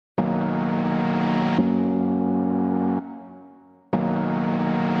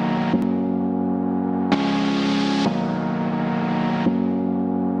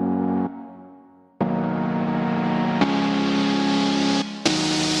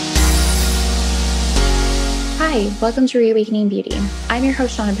Hi, welcome to Reawakening Beauty. I'm your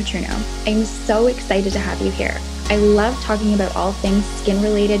host, Shawna Patruno. I'm so excited to have you here. I love talking about all things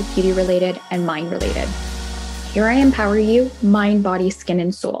skin-related, beauty-related, and mind-related. Here I empower you, mind, body, skin,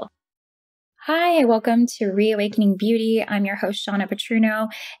 and soul. Hi, welcome to Reawakening Beauty. I'm your host, Shawna Patruno,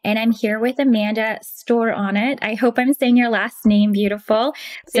 and I'm here with Amanda Storaunet. I hope I'm saying your last name beautiful.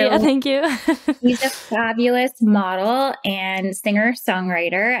 Yeah, thank you. She's a fabulous model and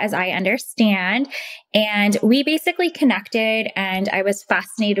singer-songwriter, as I understand. And we basically connected, and I was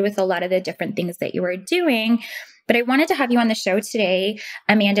fascinated with a lot of the different things that you were doing. But I wanted to have you on the show today,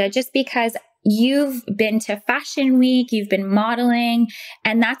 Amanda, just because you've been to Fashion Week, you've been modeling,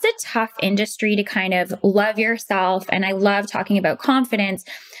 and that's a tough industry to kind of love yourself. And I love talking about confidence.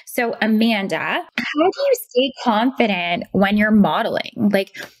 So Amanda, how do you stay confident when you're modeling?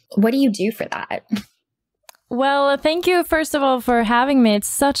 Like, what do you do for that? Well, thank you, first of all, for having me. It's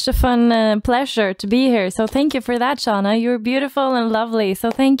such a fun pleasure to be here. So thank you for that, Shawna. You're beautiful and lovely. So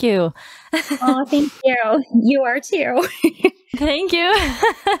thank you. Oh, thank you. You are too. Thank you.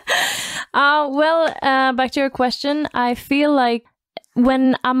 Back to your question. I feel like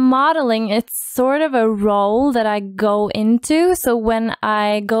when I'm modeling, it's sort of a role that I go into. So when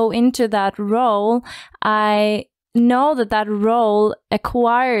I go into that role, I know that role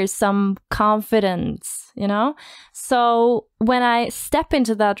acquires some confidence, you know? So when I step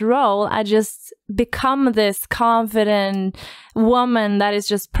into that role, I just become this confident woman that is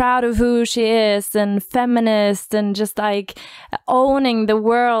just proud of who she is and feminist and just like owning the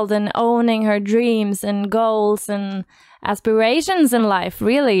world and owning her dreams and goals and aspirations in life,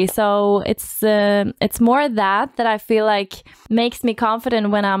 really. So it's more that I feel like makes me confident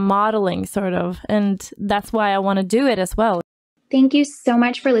when I'm modeling, sort of, and that's why I want to do it as well. Thank you so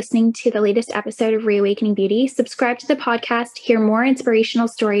much for listening to the latest episode of Reawakening Beauty. Subscribe to the podcast, hear more inspirational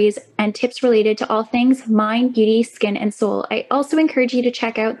stories and tips related to all things mind, beauty, skin, and soul. I also encourage you to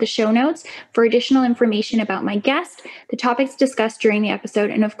check out the show notes for additional information about my guest, the topics discussed during the episode,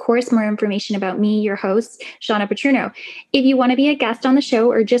 and of course, more information about me, your host, Shawna Patruno. If you want to be a guest on the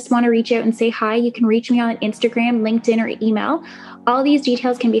show or just want to reach out and say hi, you can reach me on Instagram, LinkedIn, or email. All these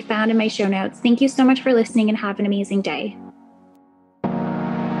details can be found in my show notes. Thank you so much for listening and have an amazing day.